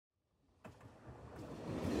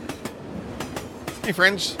Hi,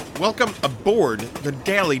 friends. Welcome aboard the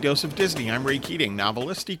Daily Dose of Disney. I'm Ray Keating,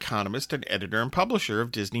 novelist, economist, and editor and publisher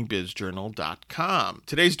of DisneyBizJournal.com.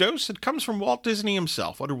 Today's dose, it comes from Walt Disney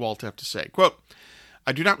himself. What did Walt have to say? Quote,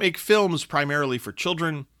 "I do not make films primarily for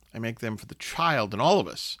children. I make them for the child in all of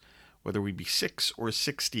us, whether we be 6 or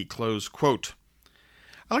 60, close quote.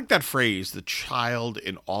 I like that phrase, the child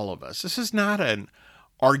in all of us. This is not an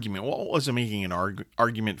argument. Walt wasn't making an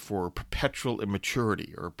argument for perpetual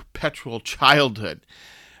immaturity or perpetual childhood,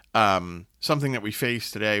 something that we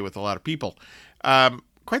face today with a lot of people.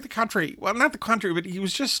 Quite the contrary. Well, not the contrary, but he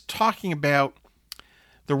was just talking about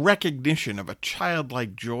the recognition of a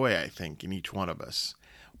childlike joy, I think, in each one of us.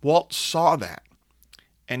 Walt saw that,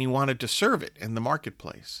 and he wanted to serve it in the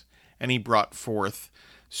marketplace. And he brought forth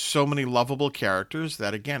so many lovable characters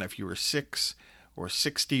that, again, if you were 6 or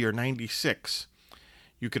 60 or 96,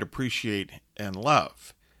 you could appreciate and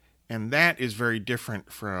love. And that is very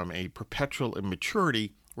different from a perpetual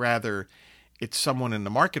immaturity. Rather, it's someone in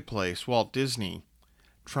the marketplace, Walt Disney,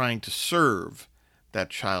 trying to serve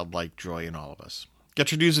that childlike joy in all of us.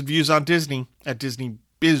 Get your news and views on Disney at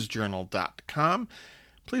DisneyBizJournal.com.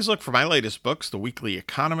 Please look for my latest books, The Weekly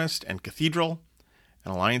Economist and Cathedral,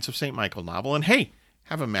 an Alliance of St. Michael novel. And hey,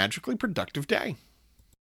 have a magically productive day.